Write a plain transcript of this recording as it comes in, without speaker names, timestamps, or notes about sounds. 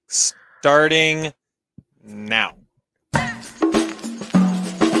starting now.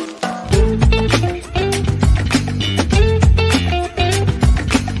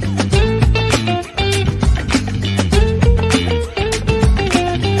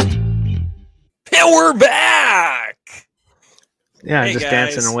 And we're back. Yeah, hey, just guys.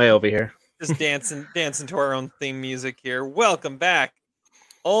 Dancing away over here. Just dancing to our own theme music here. Welcome back.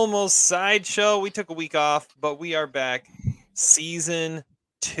 Almost Sideshow. We took a week off, but we are back. Season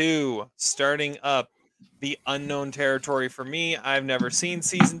 2, starting up the unknown territory for me. I've never seen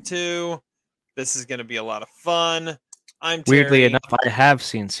season 2. This is going to be a lot of fun. I'm Terry. Weirdly enough, I have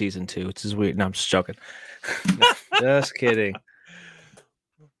seen season 2, which is weird. No, I'm just joking. No, just kidding.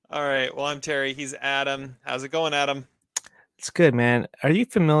 All right. Well, I'm Terry. He's Adam. How's it going, Adam? It's good, man. Are you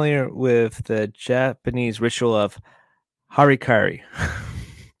familiar with the Japanese ritual of harikari?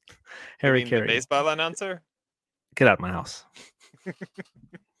 Harikari. The baseball announcer? Get out of my house.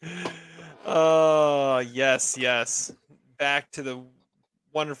 Oh, yes. Back to the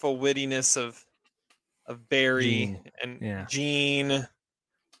wonderful wittiness of Barry and Gene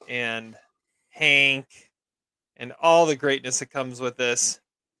and Hank and all the greatness that comes with this.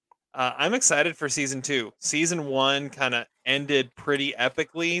 I'm excited for season 2. Season 1 kind of ended pretty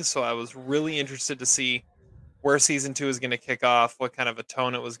epically, so I was really interested to see where season 2 is going to kick off, what kind of a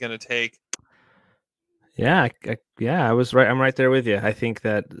tone it was going to take. Yeah, I was right. I'm right there with you. I think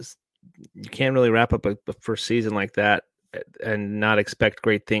that you can't really wrap up a first season like that and not expect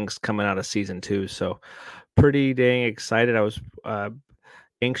great things coming out of season 2. So pretty dang excited. I was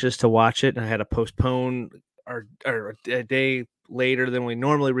anxious to watch it, and I had to postpone our a day later than we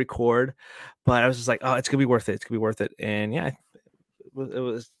normally record, but I was just like, oh, it's gonna be worth it. It's gonna be worth it. And yeah, it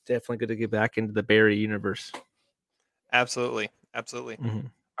was definitely good to get back into the Barry universe. Absolutely. Mm-hmm.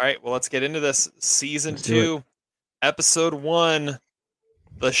 All right, well, let's get into this. Season 2, episode 1,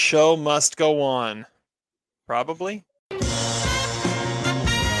 The Show Must Go On. Probably.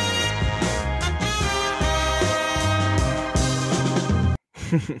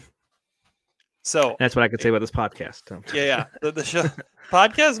 So that's what I could say about this podcast. Yeah. The show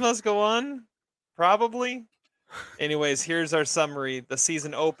podcast must go on. Probably. Anyways, here's our summary. The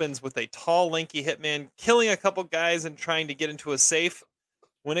season opens with a tall, lanky hitman killing a couple guys and trying to get into a safe.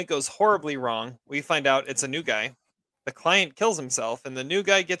 When it goes horribly wrong, we find out it's a new guy. The client kills himself, and the new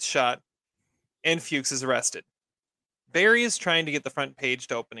guy gets shot, and Fuchs is arrested. Barry is trying to get the front page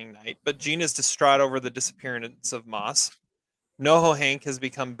to opening night, but Gene is distraught over the disappearance of Moss. NoHo Hank has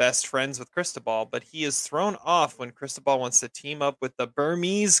become best friends with Cristobal, but he is thrown off when Cristobal wants to team up with the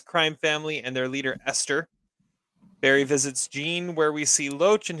Burmese crime family and their leader, Esther. Barry visits Gene, where we see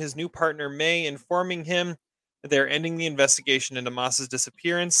Loach and his new partner, May, informing him that they're ending the investigation into Moss's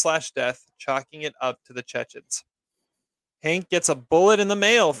disappearance/death, chalking it up to the Chechens. Hank gets a bullet in the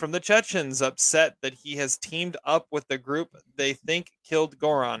mail from the Chechens, upset that he has teamed up with the group they think killed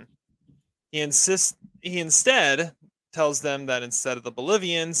Goran. He instead tells them that instead of the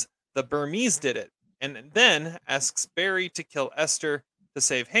Bolivians, the Burmese did it, and then asks Barry to kill Esther to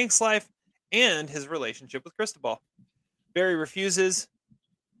save Hank's life and his relationship with Cristobal. Barry refuses.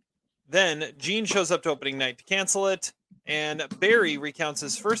 Then Gene shows up to opening night to cancel it, and Barry recounts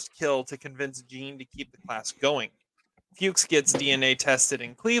his first kill to convince Gene to keep the class going. Fuchs gets DNA tested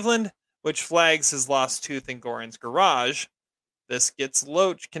in Cleveland, which flags his lost tooth in Goran's garage. This gets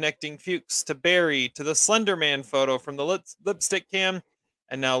Loach connecting Fuchs to Barry to the Slender Man photo from the lipstick cam,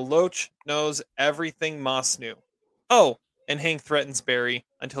 and now Loach knows everything Moss knew. Oh, and Hank threatens Barry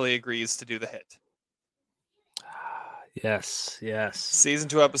until he agrees to do the hit. Yes. Season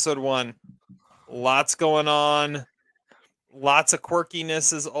 2, episode 1. Lots going on. Lots of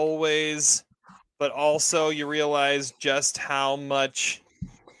quirkiness as always, but also you realize just how much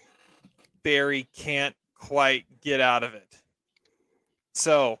Barry can't quite get out of it.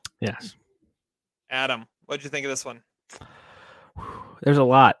 So, yes, Adam, what'd you think of this one? There's a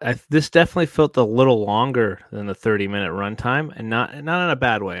lot. This definitely felt a little longer than the 30-minute runtime, and not in a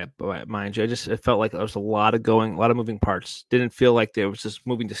bad way, mind you. It felt like there was a lot of moving parts. Didn't feel like they was just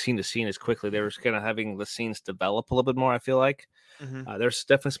moving to scene as quickly. They were kind of having the scenes develop a little bit more. I feel like there's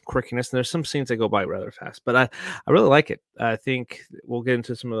definitely some quirkiness, and there's some scenes that go by rather fast. But I really like it. I think we'll get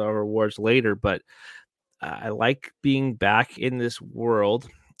into some of our awards later, but I like being back in this world.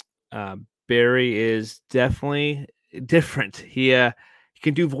 Barry is definitely different. He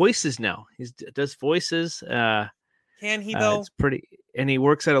can do voices now. He does voices. Can he though? It's pretty, and he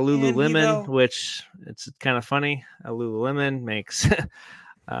works at a Lululemon, which it's kind of funny. A Lululemon makes,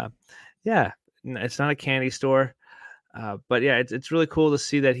 it's not a candy store, but yeah, it's really cool to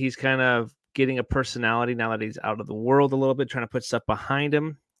see that he's kind of getting a personality now that he's out of the world a little bit, trying to put stuff behind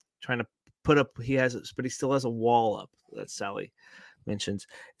him. trying to put up. But he still has a wall up. That Sally mentions.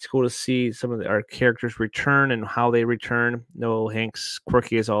 It's cool to see some of our characters return and how they return. Noel Hanks,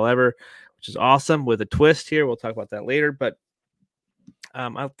 quirky as all ever, which is awesome with a twist here. We'll talk about that later, but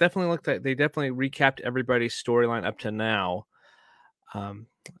I'll definitely look at. They definitely recapped everybody's storyline up to now.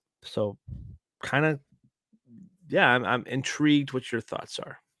 So kind of, yeah, I'm intrigued what your thoughts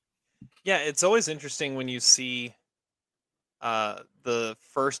are. Yeah, it's always interesting when you see the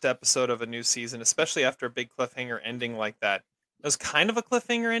first episode of a new season, especially after a big cliffhanger ending like that. It was kind of a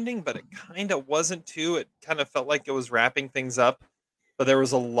cliffhanger ending, but it kind of wasn't too. It kind of felt like it was wrapping things up, but there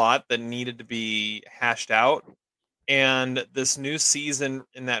was a lot that needed to be hashed out. And this new season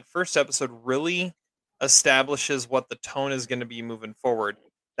in that first episode really establishes what the tone is going to be moving forward.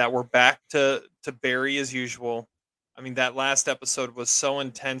 That we're back to Barry as usual. I mean, that last episode was so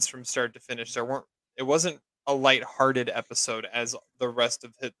intense from start to finish. It wasn't a light-hearted episode as the rest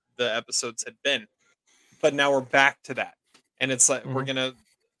of the episodes had been. But now we're back to that. And it's like we're going to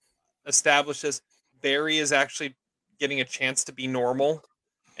establish this. Barry is actually getting a chance to be normal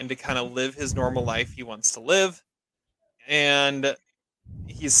and to kind of live his normal life he wants to live. And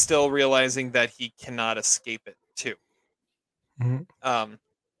he's still realizing that he cannot escape it too.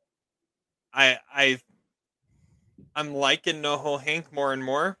 I'm liking NoHo Hank more and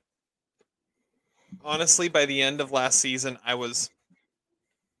more. Honestly, by the end of last season,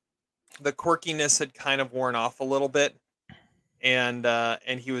 the quirkiness had kind of worn off a little bit, and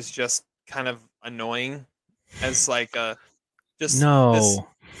he was just kind of annoying as like a just no. This,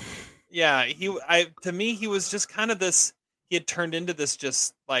 yeah, to me he was just kind of this. He had turned into this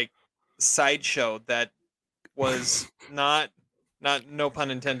just like sideshow that was not no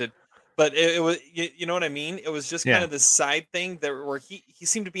pun intended, but it was you know what I mean. It was just kind of this side thing where he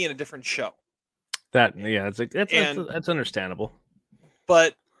seemed to be in a different show. It's like that's understandable.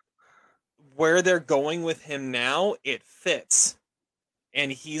 But where they're going with him now, it fits, and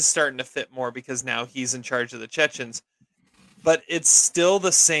he's starting to fit more because now he's in charge of the Chechens. But it's still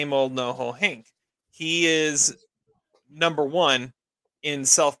the same old NoHo Hank. He is number one in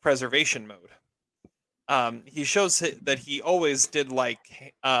self-preservation mode. He shows that he always did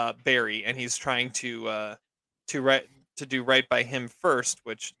like Barry, and he's trying to do right by him first,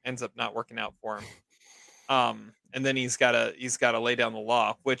 which ends up not working out for him. And then he's got to lay down the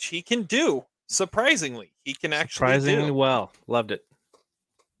law, which he can do. Surprisingly, he can actually do well. Loved it.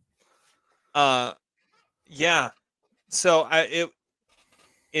 Yeah. So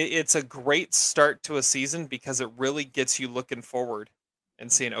it's a great start to a season because it really gets you looking forward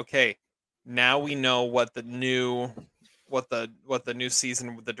and seeing, okay, now we know what the new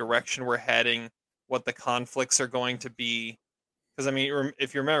season, the direction we're heading, what the conflicts are going to be. Because I mean,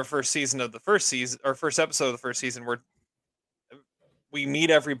 if you remember, first episode of the first season, we meet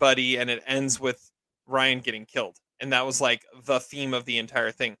everybody and it ends with Ryan getting killed, and that was like the theme of the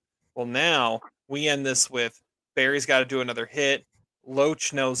entire thing. Well, now we end this with Barry's got to do another hit.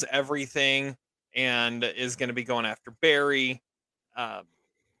 Loach knows everything and is going to be going after Barry.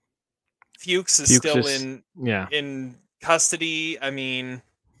 Fuchs is still in custody. I mean,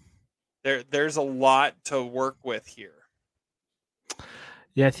 there's a lot to work with here.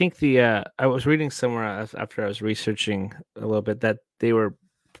 Yeah, I think I was reading somewhere after I was researching a little bit that they were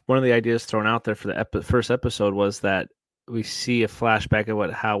one of the ideas thrown out there for the first episode was that we see a flashback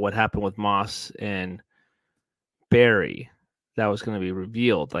of what happened with Moss and Barry that was going to be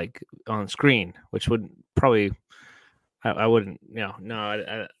revealed like on screen, which would probably I wouldn't,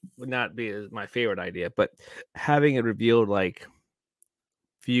 I would not be my favorite idea, but having it revealed like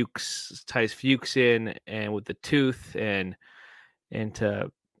Fuchs ties Fuchs in and with the tooth and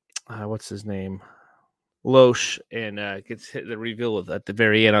to what's his name, Loesch, and gets hit the reveal at the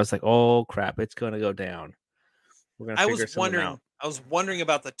very end. I was like, oh crap, it's gonna go down. We're gonna figure something out. I was wondering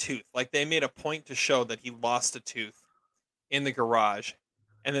about the tooth. Like they made a point to show that he lost a tooth in the garage,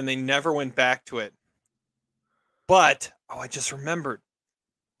 and then they never went back to it. But I just remembered.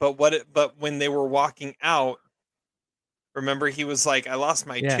 But when they were walking out, remember he was like, "I lost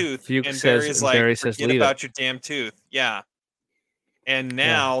my tooth," and Barry's like, "Forget about your damn tooth." Yeah. And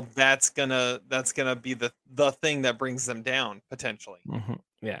now that's gonna be the thing that brings them down potentially. Mm-hmm.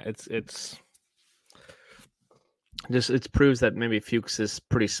 Yeah, it proves that maybe Fuchs is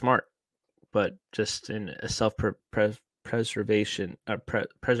pretty smart, but just in a self-preservation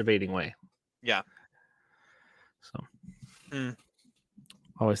preservating way. Yeah. So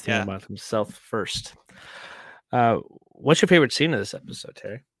always thinking about himself first. What's your favorite scene of this episode,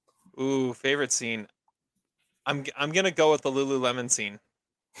 Terry? Ooh, favorite scene. I'm gonna go with the Lululemon scene.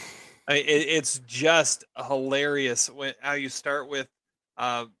 I mean, it's just hilarious how you start with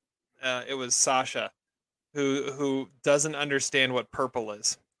Sasha who doesn't understand what purple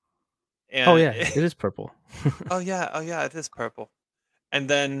is. Oh And yeah, it is purple. oh yeah, it is purple. And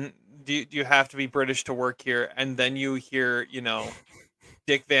then do you have to be British to work here? And then you hear,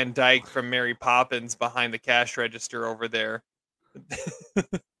 Dick Van Dyke from Mary Poppins behind the cash register over there.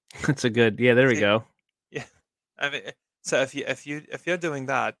 It's a good. Yeah, there we go. Yeah. I mean, so if you're doing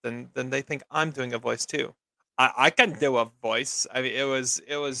that, then they think I'm doing a voice too. I can do a voice. I mean, it was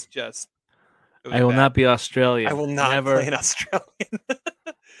just it was I will bad. not be Australian. I will not Never. play an Australian.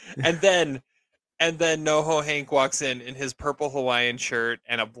 and then NoHo Hank walks in his purple Hawaiian shirt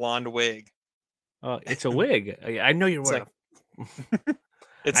and a blonde wig. Oh, it's a wig. I know you're It's wearing.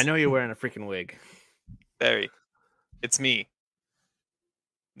 I know you're wearing a freaking wig. Barry, it's me,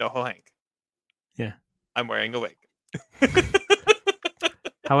 NoHo Hank. Yeah, I'm wearing a wig.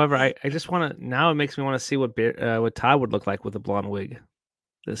 However, I just want to now. It makes me want to see what Todd would look like with a blonde wig.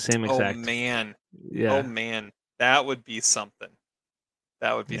 The same exact. Oh man. Yeah. Oh man, that would be something.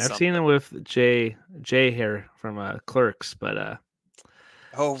 That would be something. I've seen him with Jay here from Clerks, but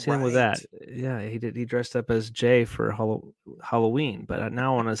seen him with that. Yeah, he did. He dressed up as Jay for Halloween, but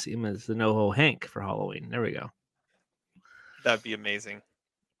now I want to see him as the NoHo Hank for Halloween. There we go. That'd be amazing.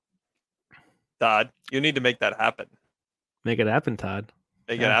 Todd, you need to make that happen. Make it happen, Todd.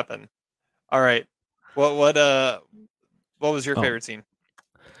 Make it happen. All right. What was your favorite scene?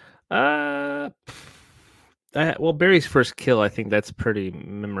 Well, Barry's first kill, I think that's pretty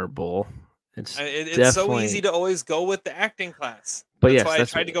memorable. It's so easy to always go with the acting class. But that's why I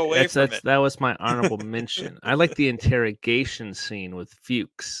tried to go away from it. That was my honorable mention. I like the interrogation scene with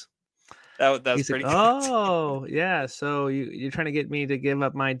Fuchs. That was pretty good. Oh, yeah. So you're trying to get me to give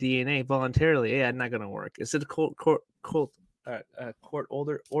up my DNA voluntarily? Yeah, not gonna work. Is it a court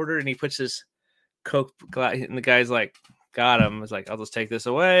order? And he puts his Coke glass, and the guy's like, got him. It's like, I'll just take this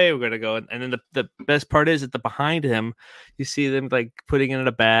away. We're gonna go. And then the best part is that behind him, you see them like putting it in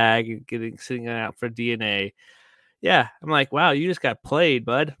a bag and sitting out for DNA. Yeah, I'm like, wow, you just got played,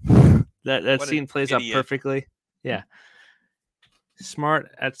 bud. That scene plays out perfectly. Yeah. Smart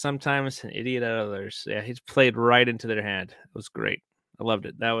at sometimes, an idiot at others. Yeah, he's played right into their hand. It was great. I loved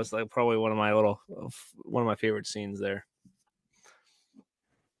it. That was like probably one of my favorite scenes there.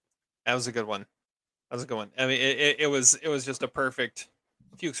 That was a good one. I mean, it was just a perfect.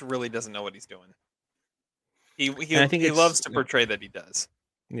 Fuchs really doesn't know what he's doing. He loves to portray that he does.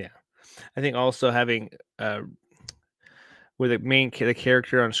 Yeah, I think also having where the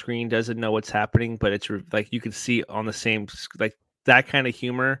character on screen doesn't know what's happening, but it's like you can see on the same like. That kind of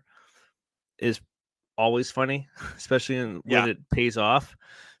humor is always funny, especially when it pays off.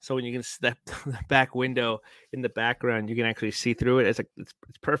 So when you can step the back window in the background, you can actually see through it. It's like it's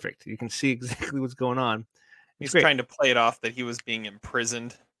perfect. You can see exactly what's going on. He's trying to play it off that he was being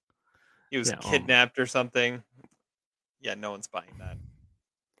imprisoned. He was kidnapped or something. Yeah, no one's buying that.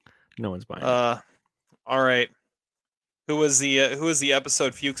 No one's buying it. All right. Who was the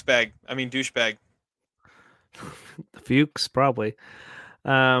episode Fuchs bag? I mean douchebag. Fuchs, probably.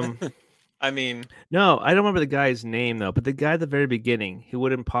 I mean, no, I don't remember the guy's name though. But the guy at the very beginning, he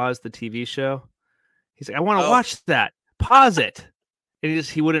wouldn't pause the TV show. He's like, "I want to watch that. Pause it." And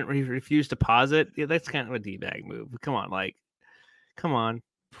he wouldn't refuse to pause it. Yeah, that's kind of a d-bag move. Come on,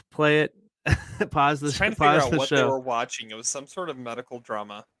 play it. Pause the. Trying to figure out what they were watching. It was some sort of medical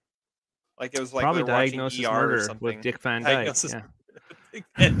drama. Like it was like probably they were Diagnosis watching ER Murder or something. with Dick Van Dyke. Dick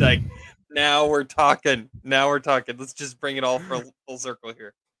Van Dyke. Now we're talking. Let's just bring it all full circle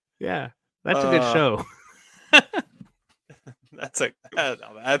here. Yeah, that's a good show. That's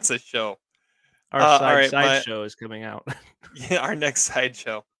a show. Our side show is coming out. Yeah, our next side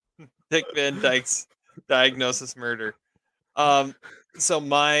show, Dick Van Dyke's Diagnosis Murder. So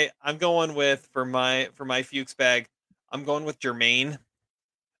I'm going with for my Fuchs bag. I'm going with Jermaine,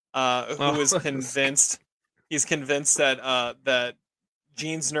 who is convinced. He's convinced that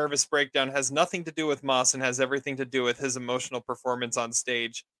Gene's nervous breakdown has nothing to do with Moss and has everything to do with his emotional performance on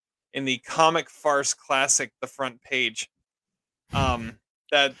stage in the comic farce classic The Front Page.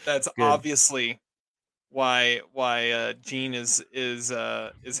 That's obviously why Gene is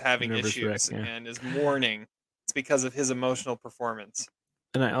having nervous issues and is mourning. It's because of his emotional performance.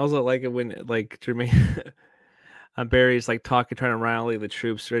 And I also like it when like Jermaine Barry's like trying to rally the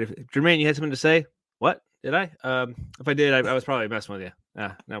troops. Jermaine, you had something to say? What? Did I? If I did, I was probably messing with you.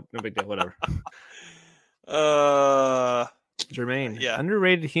 No big deal. Whatever. Jermaine, yeah,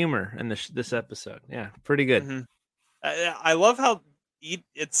 underrated humor in this episode. Yeah, pretty good. Mm-hmm. I love how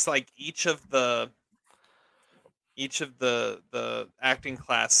it's like each of the each of the acting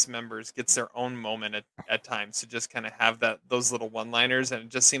class members gets their own moment at times to just kind of have those little one-liners, and it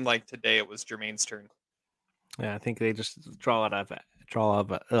just seemed like today it was Jermaine's turn. Yeah, I think they just draw out of a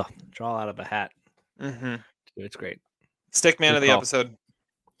hat. Mm-hmm. It's great. Stick man Good of the call. episode.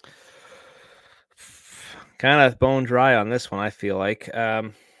 Kind of bone dry on this one, I feel like.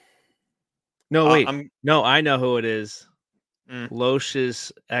 No, wait. No, I know who it is.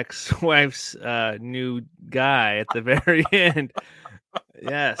 Loesch's ex-wife's new guy at the very end.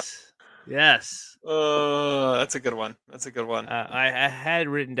 Yes. That's a good one. I had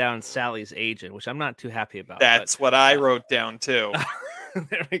written down Sally's agent, which I'm not too happy about. That's what I wrote down too.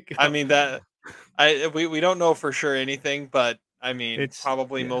 There we go. I mean we don't know for sure anything, but I mean it's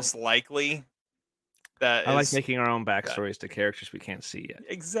probably most likely that I like making our own backstories to characters we can't see yet.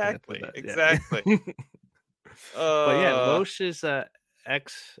 Exactly. But yeah, Loesch's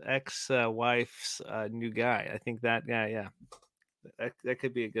ex-wife's new guy. I think that guy, that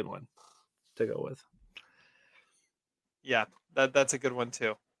could be a good one to go with. Yeah, that's a good one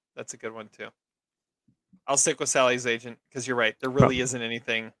too. I'll stick with Sally's agent because you're right. There really isn't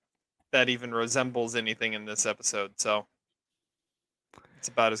anything that even resembles anything in this episode, so it's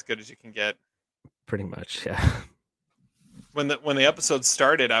about as good as you can get. Pretty much, yeah. When the episode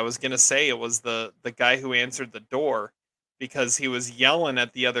started, I was gonna say it was the guy who answered the door because he was yelling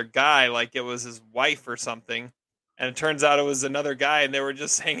at the other guy like it was his wife or something, and it turns out it was another guy, and they were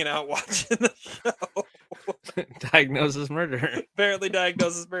just hanging out watching the show. Diagnosis murder. Apparently,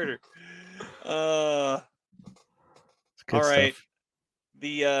 diagnosis murder. All right.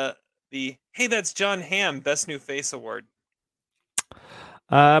 Stuff. The hey, that's John Hamm Best New Face Award.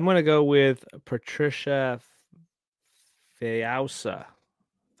 I'm gonna go with Patricia Fiusha,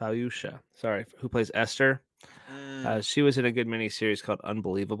 sorry, who plays Esther. She was in a good miniseries called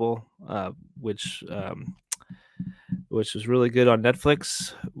Unbelievable, which was really good on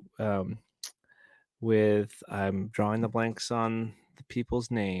Netflix. With I'm drawing the blanks on the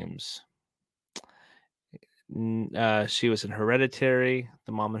people's names. She was in Hereditary,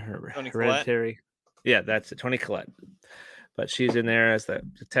 the mom in Hereditary. Yeah, that's it, Toni Collette. But she's in there as the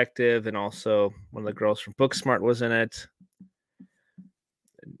detective, and also one of the girls from Booksmart was in it.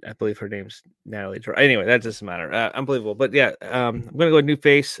 I believe her name's Natalie. Anyway, that doesn't matter. Unbelievable. But yeah, I'm going to go with new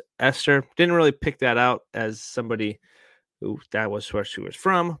face, Esther. Didn't really pick that out as somebody who that was where she was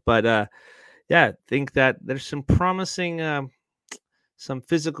from. But yeah, think that there's some promising, some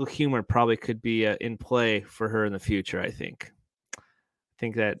physical humor probably could be in play for her in the future, I think. I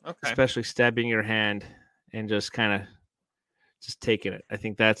think that especially stabbing your hand and just kind of just taking it. I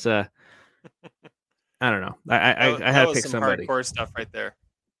think that's I don't know. I had to pick some somebody. Hardcore stuff right there.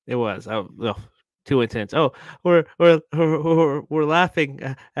 It was too intense. Oh, we're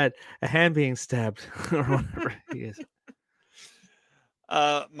laughing at a hand being stabbed or whatever he is.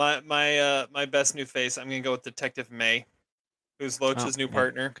 My best new face. I'm gonna go with Detective May, who's Loach's new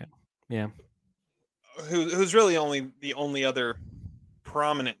partner. Okay. Yeah. Who's really the only other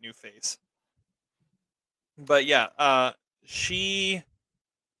prominent new face. But yeah, she,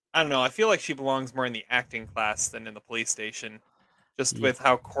 I don't know. I feel like she belongs more in the acting class than in the police station, just with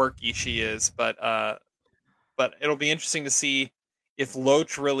how quirky she is. But it'll be interesting to see if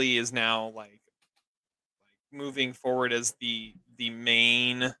Loach really is now like moving forward as the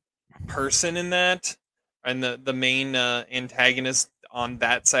main person in that, and the main antagonist on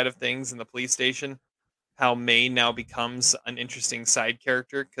that side of things in the police station. How May now becomes an interesting side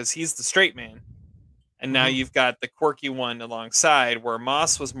character because he's the straight man. And now you've got the quirky one alongside, where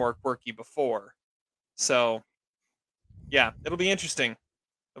Moss was more quirky before. So, yeah, it'll be interesting.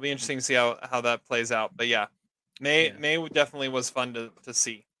 It'll be interesting to see how that plays out. But yeah, May definitely was fun to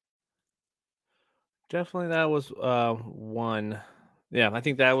see. Definitely, that was one. Yeah, I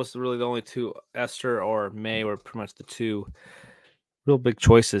think that was really the only two. Esther or May were pretty much the two real big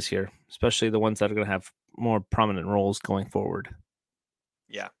choices here, especially the ones that are going to have more prominent roles going forward.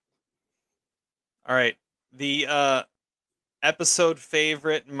 Yeah. All right. The episode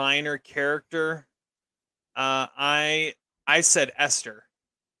favorite minor character. I said Esther.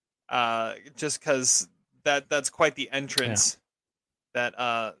 Just because that's quite the entrance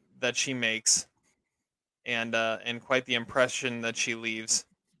that she makes, and quite the impression that she leaves.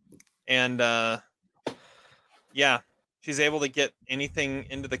 And yeah, she's able to get anything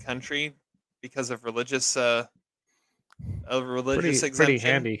into the country because of religious exemption. Pretty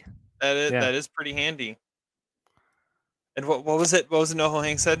handy. That is pretty handy. And what was it? What was it NoHo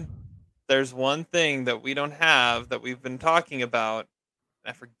Hank said? There's one thing that we don't have that we've been talking about.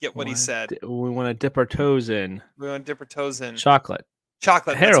 I forget what he said. We want to dip our toes in. We want to dip our toes in chocolate.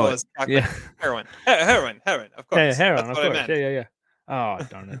 Chocolate. That's what it Heroin. was. Chocolate. Yeah. Heroin. Heroin. Of course. Heroin. That's Of what I course. meant. Yeah. Oh,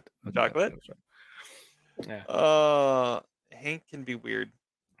 darn it. Okay, Chocolate. Yeah. Hank can be weird.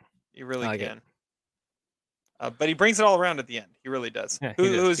 He really I like it. can. But he brings it all around at the end. He really does. Yeah, he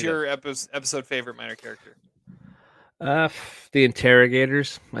does, Who's he your episode favorite minor character? The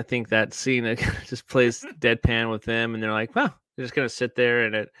interrogators. I think that scene that just plays deadpan with them, and they're like, "Well, they're just gonna sit there,"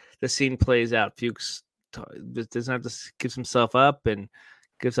 and the scene plays out. Fuchs doesn't have to gives himself up and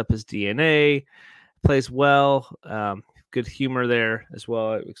gives up his DNA. Plays well. Good humor there as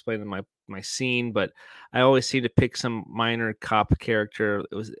well. I explained in my scene, but I always seem to pick some minor cop character.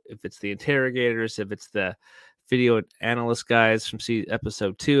 If it's the interrogators, if it's the video analyst guys from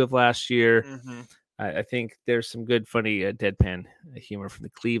episode 2 of last year. Mm-hmm. I think there's some good, funny deadpan humor from the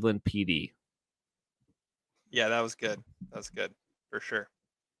Cleveland PD. Yeah, that was good. That was good for sure.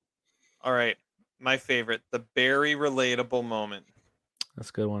 All right, my favorite, the Barry relatable moment. That's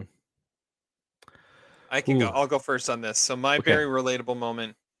a good one. I can go. I'll go first on this. So my Barry relatable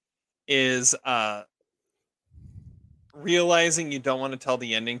moment is realizing you don't want to tell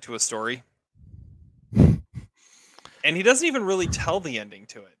the ending to a story. And he doesn't even really tell the ending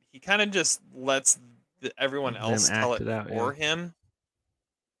to it. He kind of just lets everyone else tell it for him.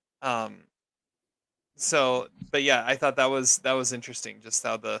 So, but yeah, I thought that was interesting. Just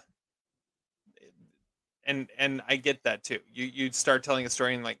how and I get that too. You start telling a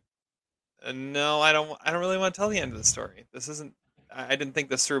story and like, no, I don't really want to tell the end of the story. This isn't. I didn't think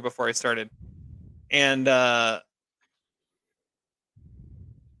this through before I started, and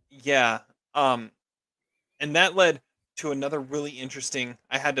yeah, and that led to another really interesting.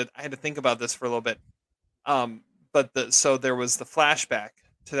 I had to think about this for a little bit. So there was the flashback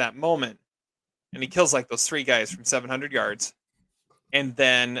to that moment, and he kills like those 3 guys from 700 yards, and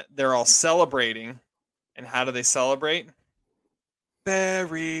then they're all celebrating. And how do they celebrate?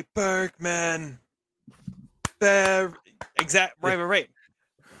 Barry Bergman. Right.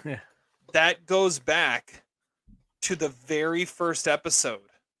 Yeah. That goes back to the very first episode.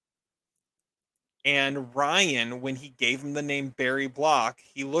 And Ryan, when he gave him the name Barry Block,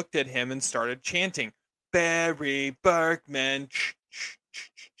 he looked at him and started chanting, Barry Bergman.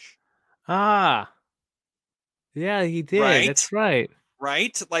 Ah. Yeah, he did. Right? That's right.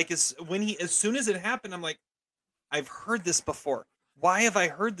 Right? Like as soon as it happened, I'm like, I've heard this before. Why have I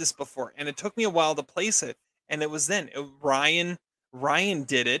heard this before? And it took me a while to place it. And it was then Ryan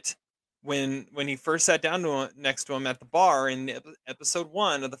did it when he first sat down next to him at the bar in episode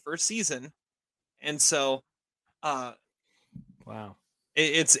 1 of the first season. And so, wow,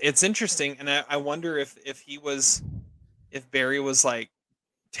 it's interesting. And I wonder if Barry was like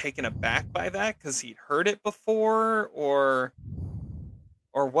taken aback by that because he'd heard it before or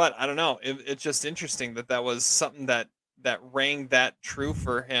what. I don't know. It's just interesting that was something that rang that true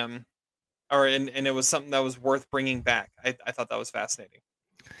for him. And it was something that was worth bringing back. I thought that was fascinating.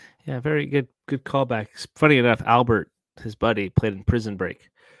 Yeah, very good callback. Funny enough, Albert, his buddy, played in Prison Break,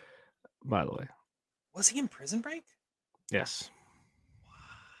 by the way. Was he in Prison Break? Yes. What?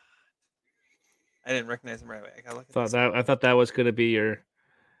 I didn't recognize him right away. I gotta look at I thought that was going to be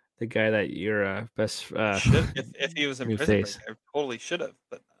the guy that your best... if he was in Prison Break, I totally should have,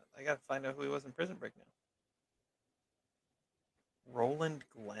 but I gotta find out who he was in Prison Break now. Roland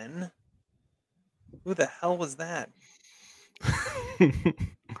Glenn? Who the hell was that? He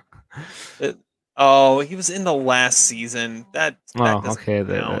was in the last season. That okay.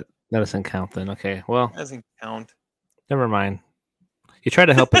 That doesn't count then. Okay, well, that doesn't count. Never mind. You try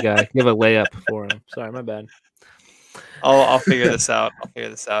to help a guy, give a layup for him. Sorry, my bad. I'll figure this out.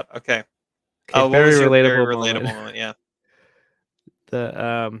 Okay. Very relatable moment. Yeah.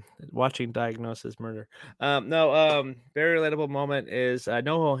 The watching Diagnosis Murder. Very relatable moment is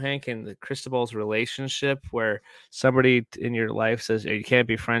NoHo Hank and Cristobal's relationship, where somebody in your life says you can't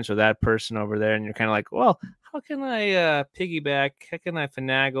be friends with that person over there, and you're kind of like, well, how can I piggyback? How can I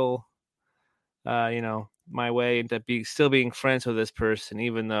finagle? My way into still being friends with this person,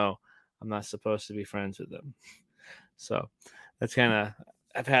 even though I'm not supposed to be friends with them. So that's kind of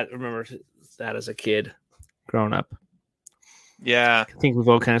remember that as a kid, growing up. Yeah, I think we've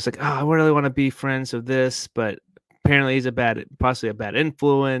all kind of like, I really want to be friends with this, but apparently he's possibly a bad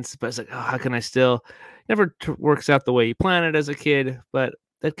influence. But it's like, how can I still? Never works out the way you planned it as a kid. But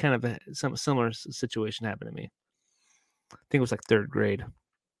that kind of some similar situation happened to me. I think it was like 3rd grade,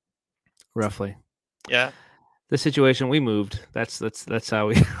 roughly. Yeah. The situation, we moved. That's how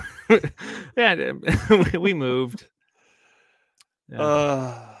we. Yeah, we moved.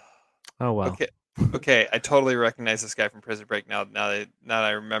 Yeah. Oh well. Okay, I totally recognize this guy from Prison Break now that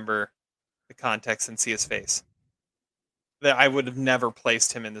I remember the context and see his face. That I would have never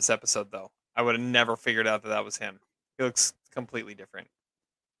placed him in this episode, though. I would have never figured out that that was him. He looks completely different.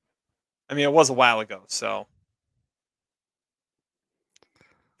 I mean, it was a while ago, so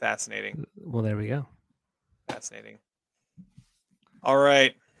fascinating. Well, there we go. Fascinating. All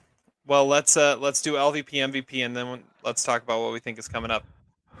right. Well, let's do LVP, MVP, and then let's talk about what we think is coming up.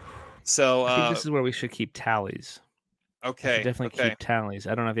 So, I think this is where we should keep tallies. We should okay, definitely okay. keep tallies.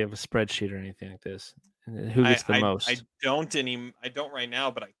 I don't know if you have a spreadsheet or anything like this. Who gets the most? I don't right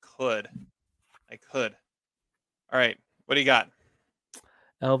now, but I could. I could. All right. What do you got?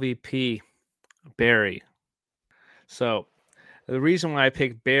 LVP, Barry. So the reason why I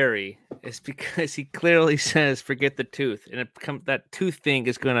picked Barry is because he clearly says forget the tooth, and that tooth thing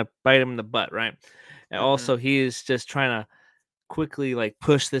is going to bite him in the butt, right? And Mhm. also he is just trying to quickly like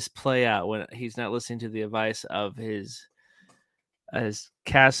push this play out when he's not listening to the advice of his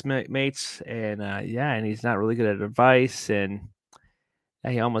castmates, and and he's not really good at advice, and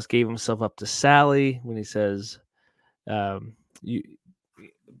he almost gave himself up to Sally when he says, "You."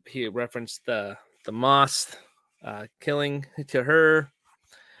 He referenced the moss killing to her.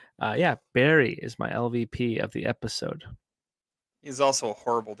 Barry is my LVP of the episode. He's also a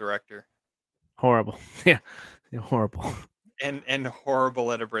horrible director. Horrible. Yeah, horrible. And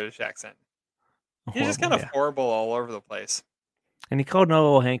horrible at a British accent. He's just kind of horrible all over the place. And he called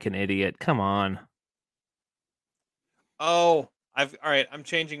Noah Hank an idiot. Come on. Oh, all right. I'm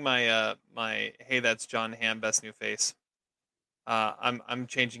changing my my hey, that's John Hamm best new face. I'm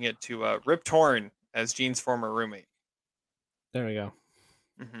changing it to Rip Torn as Gene's former roommate. There we go.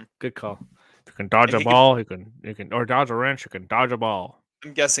 Mm-hmm. Good call. If you can dodge a ball, you can or dodge a wrench, you can dodge a ball.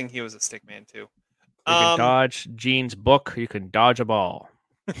 I'm guessing he was a stick man too. You can dodge Gene's book, you can dodge a ball.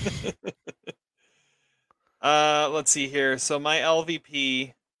 Let's see here. So my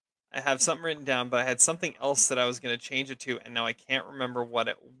LVP, I have something written down, but I had something else that I was going to change it to, and now I can't remember what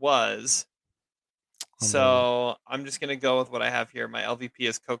it was. So I'm just going to go with what I have here. My LVP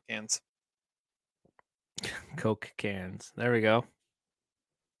is Coke cans. Coke cans. There we go.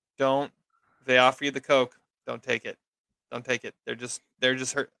 They offer you the Coke. Don't take it. Don't take it. They're just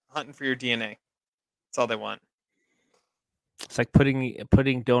hunting for your DNA. That's all they want. It's like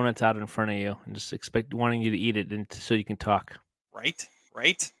putting donuts out in front of you and just wanting you to eat it so you can talk. Right.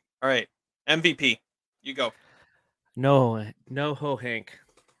 All right. MVP. You go. No ho Hank.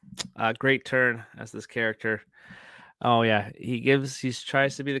 Great turn as this character. Oh yeah, he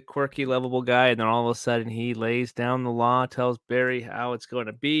tries to be the quirky, lovable guy, and then all of a sudden he lays down the law, tells Barry how it's going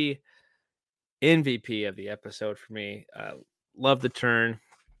to be. MVP of the episode for me. Love the turn.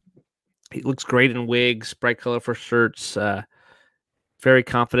 He looks great in wigs, bright colorful shirts. Very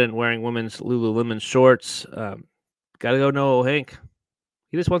confident wearing women's Lululemon shorts. Gotta go Noah Hank.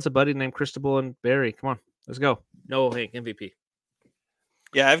 He just wants a buddy named Cristobal and Barry. Come on, let's go. Noah Hank, MVP.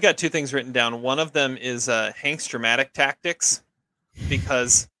 Yeah, I've got two things written down. One of them is Hank's dramatic tactics,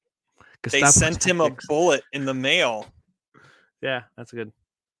 because they sent him a bullet in the mail. Yeah, that's good.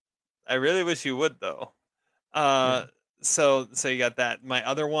 I really wish you would, though. So you got that. My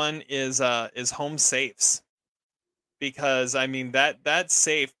other one is home safes, because I mean that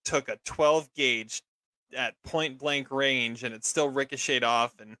safe took a 12 gauge at point blank range, and it still ricocheted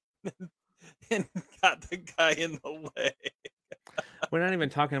off and and got the guy in the leg. We're not even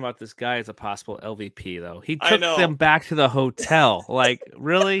talking about this guy as a possible LVP, though. He took them back to the hotel. Like,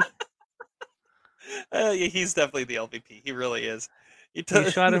 really? Yeah, he's definitely the LVP. He really is. He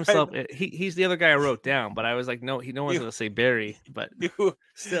shot himself. He's the other guy I wrote down, but I was like, no one's going to say Barry. But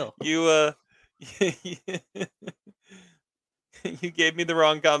still. You gave me the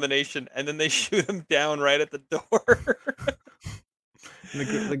wrong combination, and then they shoot him down right at the door.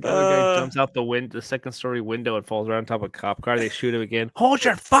 The other guy jumps out the second story window and falls right on top of a cop car. They shoot him again. Hold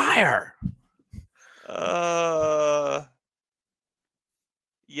your fire!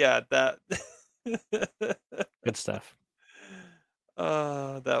 Yeah, that. Good stuff.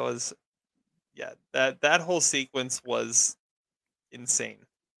 That was, yeah. That whole sequence was insane.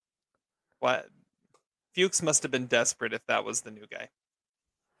 What? Fuchs must have been desperate if that was the new guy.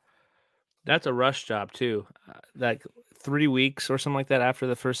 That's a rush job too. Like 3 weeks or something like that after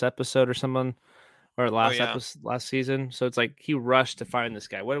the first episode or someone, or last season. So it's like he rushed to find this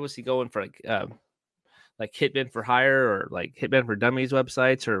guy. What was he going for? Like Hitman for Hire or like Hitman for Dummies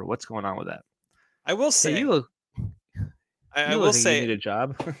websites, or what's going on with that? I will say, you look. I will say, you need a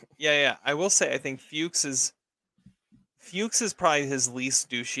job. yeah. I will say, I think Fuchs is probably his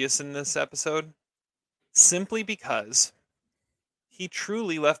least douchiest in this episode, simply because he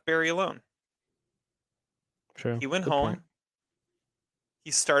truly left Barry alone. True. He went home. Point.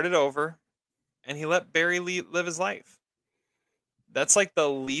 He started over, and he let Barry live his life. That's like the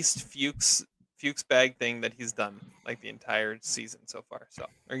least Fuchs bag thing that he's done like the entire season so far. So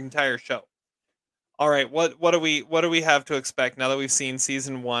or entire show. All right, what do we have to expect now that we've seen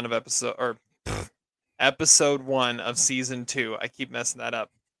season 1 of episode 1 of season 2? I keep messing that up.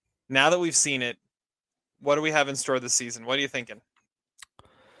 Now that we've seen it, what do we have in store this season? What are you thinking?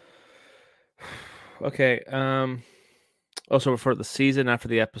 Okay. Also for the season, not for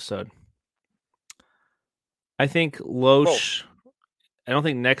the episode. I think Loesch. I don't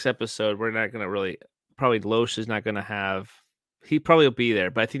think next episode we're not going to really. Probably Loesch is not going to have. He probably will be there,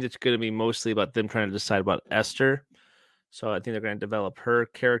 but I think it's going to be mostly about them trying to decide about Esther. So I think they're going to develop her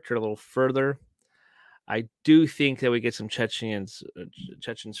character a little further. I do think that we get some Chechens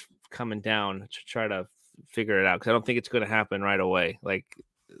coming down to try to figure it out, because I don't think it's going to happen right away. Like,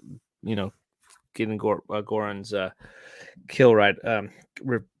 getting Goran's kill right,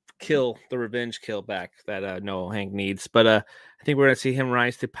 kill the revenge kill back that Noah Hank needs. But I think we're going to see him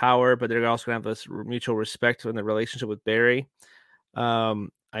rise to power, but they're also going to have this mutual respect in the relationship with Barry.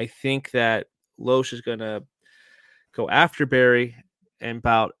 I think that Loesch is going to go after Barry, and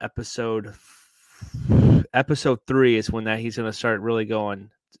about episode 3 is when that he's going to start really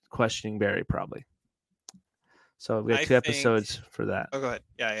questioning Barry, probably. So we've got 2 episodes for that. Oh, go ahead.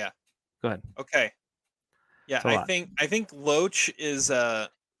 Yeah. Go ahead. Okay. Yeah, I think Loesch is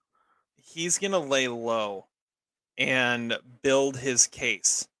he's gonna lay low and build his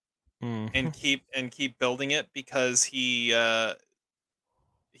case and keep building it, because he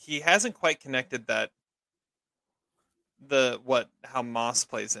hasn't quite connected that how Moss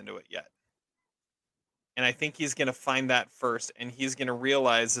plays into it yet. And I think he's gonna find that first, and he's gonna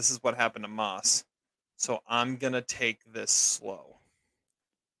realize this is what happened to Moss. So I'm gonna take this slow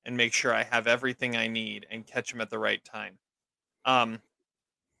and make sure I have everything I need and catch him at the right time. All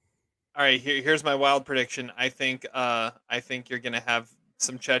right, here's my wild prediction. I think you're gonna have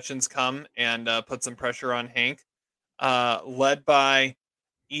some Chechens come and put some pressure on Hank, led by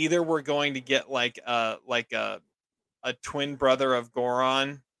either we're going to get like a twin brother of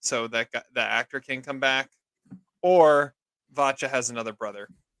Goran, so that the actor can come back, or Vacha has another brother,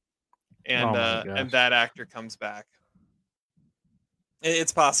 and that actor comes back.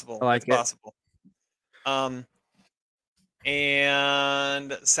 It's possible. It's possible.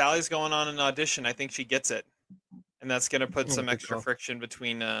 And Sally's going on an audition. I think she gets it, and that's going to put some extra friction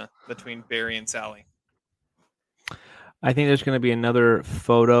between Barry and Sally. I think there's going to be another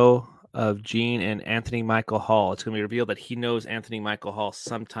photo of Gene and Anthony Michael Hall. It's going to be revealed that he knows Anthony Michael Hall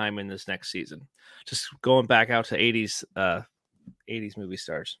sometime in this next season. Just going back out to 80s movie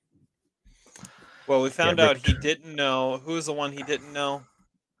stars. Well, we found out he didn't know. Who was the one he didn't know?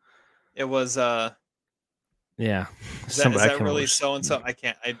 It was yeah. Is that really so and so? I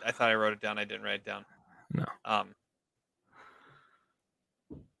can't. I thought I wrote it down. I didn't write it down. No.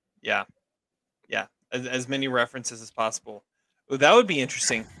 Yeah. As many references as possible. Well, that would be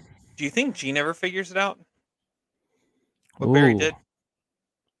interesting. Do you think Gene ever figures it out? What Barry did?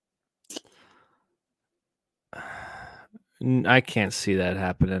 I can't see that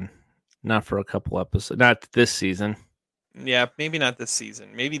happening. Not for a couple episodes. Not this season. Yeah, maybe not this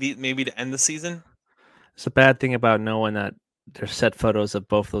season. Maybe to end the season. It's a bad thing about knowing that there's set photos of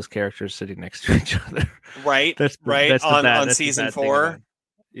both those characters sitting next to each other. Right. That's on season 4.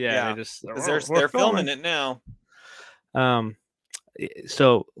 Yeah. They're filming it now.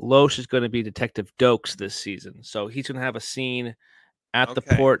 So Loesch is going to be Detective Dokes this season. So he's going to have a scene at the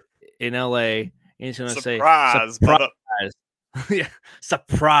port in LA, and he's going to say surprise. Yeah,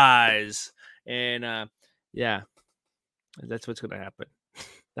 surprise. And yeah, that's what's going to happen.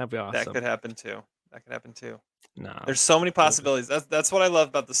 That'd be awesome. That could happen too. No, there's so many possibilities. That's what I love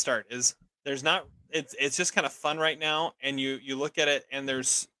about the start. Is there's not. It's just kind of fun right now, and you look at it, and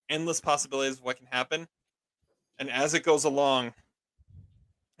there's endless possibilities of what can happen. And as it goes along,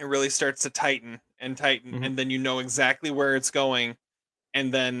 it really starts to tighten, and then you know exactly where it's going,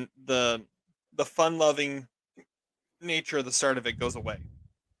 and then the fun-loving nature of the start of it goes away,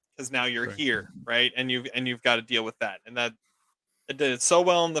 because now you're here, right? And you've got to deal with that, and that it did it so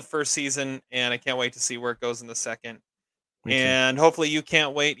well in the first season, and I can't wait to see where it goes in the second. And hopefully you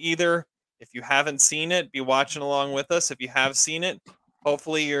can't wait either. If you haven't seen it, be watching along with us. If you have seen it,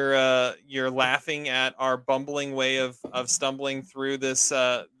 hopefully you're laughing at our bumbling way of stumbling through this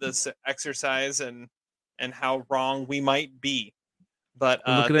exercise and how wrong we might be. But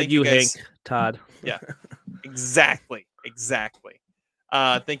I'm looking at you, guys, Hank, Todd. Yeah, exactly.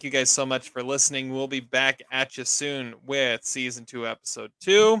 Thank you guys so much for listening. We'll be back at you soon with season 2, episode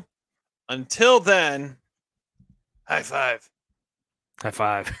 2. Until then, high five. High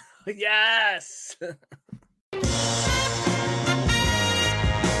five. Yes.